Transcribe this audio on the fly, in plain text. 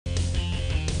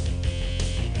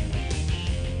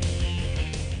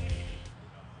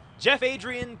Jeff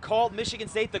Adrian called Michigan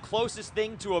State the closest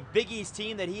thing to a Big East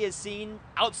team that he has seen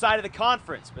outside of the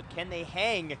conference, but can they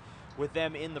hang with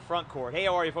them in the front court? Hey,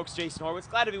 how are you folks? Jason Horowitz.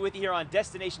 Glad to be with you here on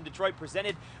Destination Detroit,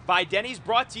 presented by Denny's,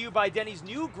 brought to you by Denny's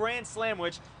new Grand Slam,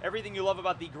 which everything you love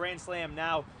about the Grand Slam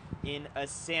now in a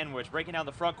sandwich. Breaking down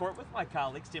the front court with my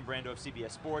colleagues, Tim Brando of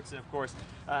CBS Sports, and of course,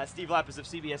 Steve Lappas of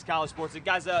CBS College Sports. And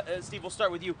guys, Steve, we'll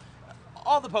start with you.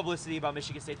 All the publicity about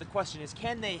Michigan State, the question is,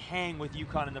 can they hang with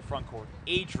UConn in the front court?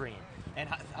 Adrian and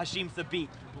Hasheem Thabeet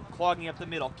clogging up the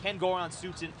middle. Can Goran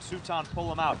Suton pull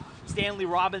them out? Stanley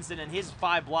Robinson and his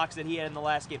 5 blocks that he had in the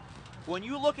last game. When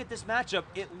you look at this matchup,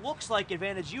 it looks like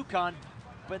advantage UConn,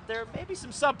 but there may be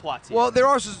some subplots here. Well, there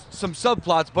are some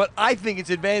subplots, but I think it's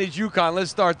advantage UConn.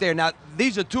 Let's start there. Now,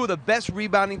 these are 2 of the best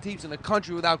rebounding teams in the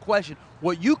country without question.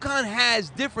 What UConn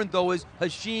has different, though, is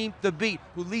Hasheem Thabeet,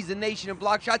 who leads the nation in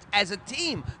block shots. As a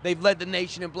team, they've led the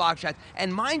nation in block shots.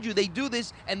 And mind you, they do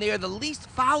this, and they are the least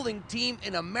fouling team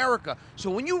in America.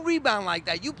 So when you rebound like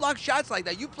that, you block shots like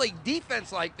that, you play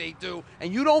defense like they do,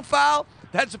 and you don't foul,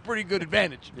 that's a pretty good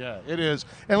advantage. Yeah, it is.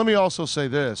 And let me also say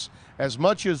this. As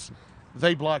much as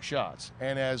they block shots,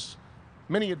 and as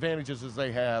many advantages as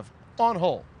they have on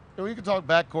whole, and we can talk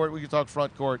backcourt, we can talk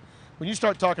front court. When you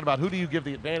start talking about who do you give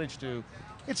the advantage to,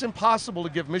 it's impossible to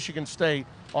give Michigan State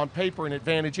on paper an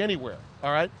advantage anywhere,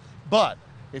 all right? But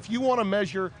if you want to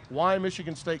measure why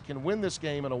Michigan State can win this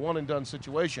game in a one-and-done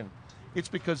situation, it's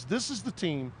because this is the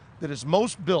team that is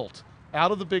most built out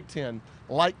of the Big Ten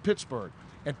like Pittsburgh.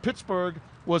 And Pittsburgh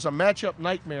was a matchup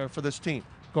nightmare for this team.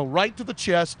 Go right to the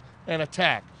chest and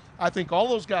attack. I think all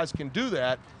those guys can do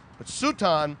that, but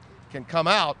Suton can come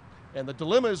out, and the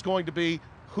dilemma is going to be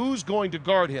who's going to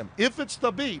guard him. If it's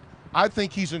Thabeet, I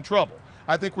think he's in trouble.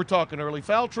 I think we're talking early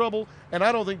foul trouble, and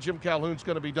I don't think Jim Calhoun's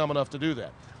going to be dumb enough to do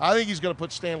that. I think he's going to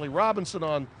put Stanley Robinson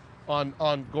on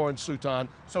Goran Suton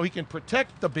so he can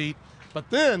protect Thabeet, but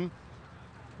then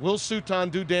will Suton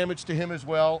do damage to him as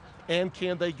well, and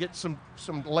can they get some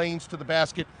lanes to the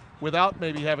basket without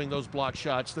maybe having those block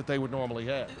shots that they would normally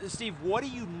have? Steve, what do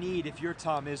you need if you're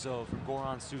Tom Izzo from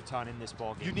Goran Suton in this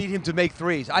ballgame? You need him to make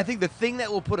threes. I think the thing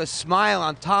that will put a smile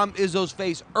on Tom Izzo's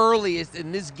face earliest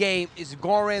in this game is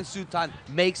Goran Suton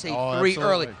makes a three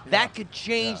early. Yeah. That could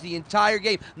change the entire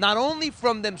game. Not only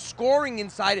from them scoring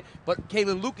inside it, but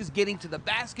Kalen Lucas getting to the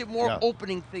basket more,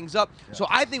 opening things up. Yeah. So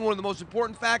I think one of the most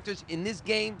important factors in this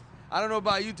game, I don't know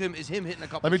about you, Tim, is him hitting a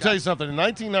couple Let me shots. tell you something. In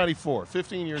 1994,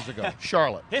 15 years ago,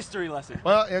 Charlotte. History lesson.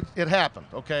 Well, it happened,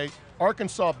 okay?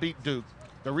 Arkansas beat Duke.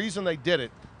 The reason they did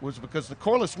it was because the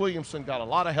Corliss Williamson got a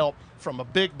lot of help from a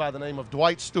big by the name of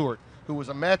Dwight Stewart, who was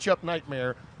a matchup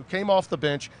nightmare, who came off the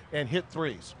bench and hit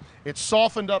threes. It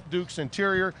softened up Duke's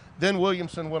interior. Then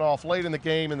Williamson went off late in the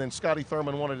game, and then Scotty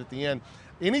Thurman won it at the end.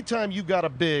 Anytime you got a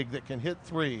big that can hit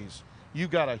threes, you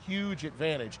got a huge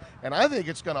advantage. And I think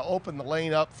it's going to open the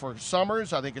lane up for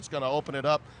Summers. I think it's going to open it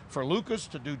up for Lucas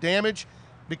to do damage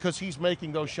because he's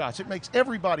making those shots. It makes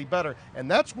everybody better. And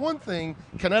that's one thing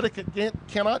Connecticut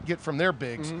cannot get from their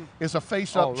bigs is a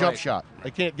face-up jump shot.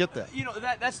 They can't get that. You know,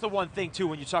 that's the one thing, too,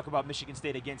 when you talk about Michigan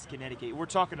State against Connecticut. We're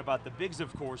talking about the bigs,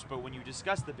 of course, but when you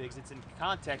discuss the bigs, it's in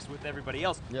context with everybody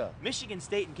else. Yeah. Michigan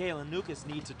State and Kalen Lucas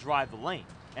need to drive the lane.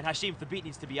 And Hasheem Thabeet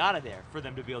needs to be out of there for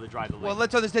them to be able to drive the lane. Well,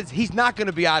 let's understand, he's not going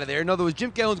to be out of there. In other words,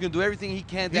 Jim Calhoun's going to do everything he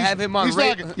can to have him on. He's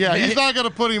not going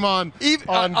to put him on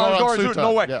Goran Suton.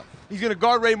 No way. Yeah. He's going to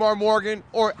guard Raymar Morgan.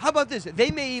 Or how about this?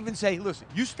 They may even say, listen,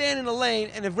 you stand in the lane,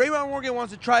 and if Raymar Morgan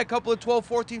wants to try a couple of 12,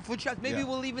 14-foot shots, maybe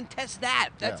we'll even test that.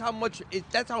 That's how important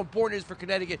it is for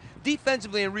Connecticut,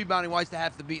 defensively and rebounding-wise, to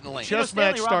have to beat in the lane. Chess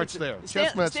match starts there.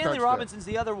 Stanley Robinson's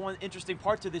the other one interesting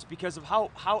part to this because of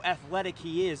how athletic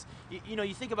he is. You know,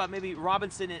 you think about maybe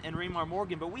Robinson and Raymar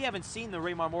Morgan, but we haven't seen the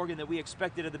Raymar Morgan that we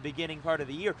expected at the beginning part of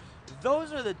the year.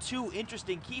 Those are the 2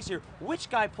 interesting keys here. Which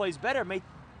guy plays better may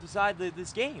decide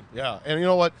this game. Yeah, and you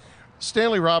know what?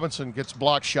 Stanley Robinson gets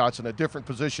block shots in a different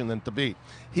position than Thabeet.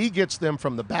 He gets them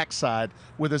from the backside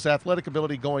with his athletic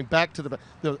ability going back to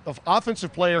the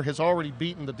offensive player has already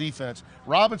beaten the defense.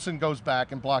 Robinson goes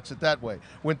back and blocks it that way.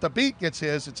 When Thabeet gets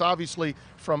his, it's obviously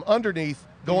from underneath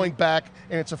going back,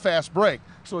 and it's a fast break.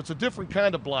 So it's a different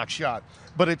kind of block shot,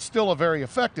 but it's still a very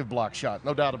effective block shot,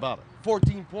 no doubt about it.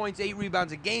 14 points, 8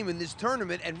 rebounds a game in this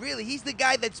tournament, and really, he's the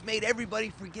guy that's made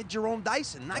everybody forget Jerome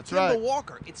Dyson, not Kemba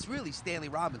Walker. It's really Stanley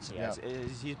Robinson. Yeah,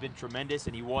 he's been tremendous,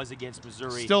 and he was against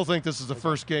Missouri. Still think this is the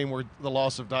first game where the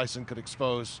loss of Dyson could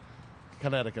expose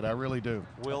Connecticut. I really do.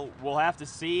 We'll have to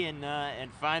see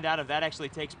and find out if that actually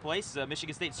takes place.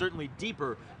 Michigan State certainly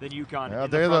deeper than UConn. Yeah,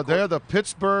 in the they're the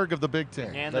Pittsburgh of the Big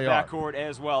Ten. And they the are. backcourt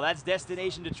as well. That's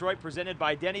Destination Detroit presented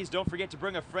by Denny's. Don't forget to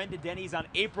bring a friend to Denny's on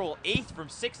April 8th from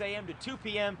 6 a.m. to 2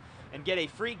 p.m. and get a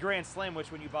free Grand Slam,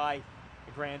 which when you buy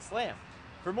a Grand Slam.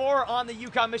 For more on the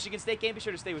UConn-Michigan State game, be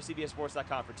sure to stay with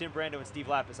CBSSports.com. For Tim Brando and Steve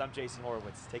Lappas, I'm Jason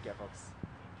Horowitz. Take care, folks.